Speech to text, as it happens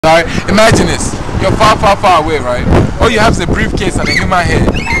Alright, imagine this. You're far, far, far away, right? All you have is a briefcase and a human head.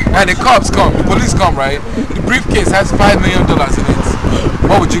 And the cops come, the police come, right? The briefcase has $5 million in it.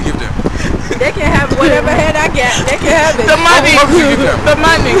 What would you give them? They can have whatever head I get. They can have it. The money. What would you give them? The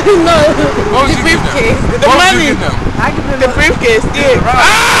money. No. What would you give them? The What would money. you give them? I give them The briefcase. Yeah.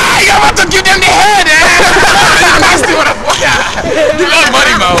 Ah, you're about to give them the head, eh? You nasty motherfucker. You love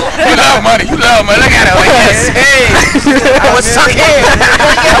money, Mo. You love money. You love money. Look at it. Like, yes, hey. I was sucking.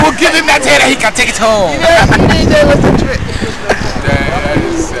 I will give him that head and he can take it home. That was the trick. That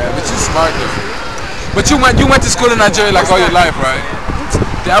is sad. But you're smart though. But you went to school in Nigeria like all your life, right?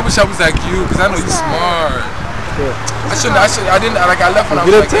 I wish I was like you, because I know you're smart. I didn't, like I left when I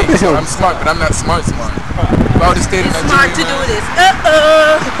was like 8, so I'm smart, but I'm not smart. If I would have stayed in Nigeria. smart to do this.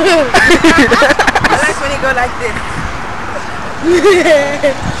 I like when you go like this.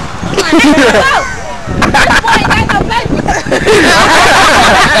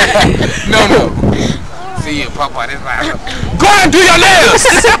 No. See you, Papa. This like, go and do your nails!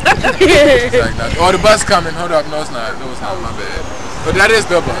 Like that. Oh, the bus coming. Hold up. No, it's not. My bad. But that is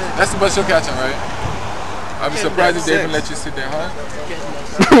the bus. That's the bus you're catching, right? I'll be surprised if they even let you sit there, huh?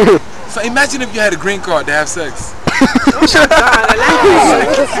 So imagine if you had a green card to have sex. Like,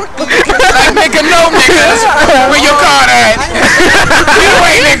 nigga, no, nigga. Where your card at?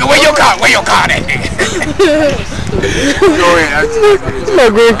 Wait, nigga, where your card at, nigga? Go ahead. No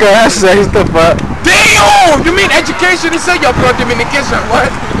green card has sex, the fuck? Damn! You mean education? You say you're pro communication. What?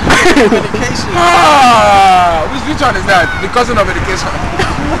 Communication. Which one is that? The cousin of education.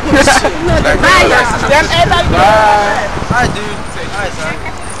 Like, Bye. Hi, dude. Hi, son.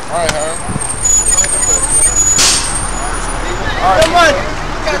 Alright, huh? Come on.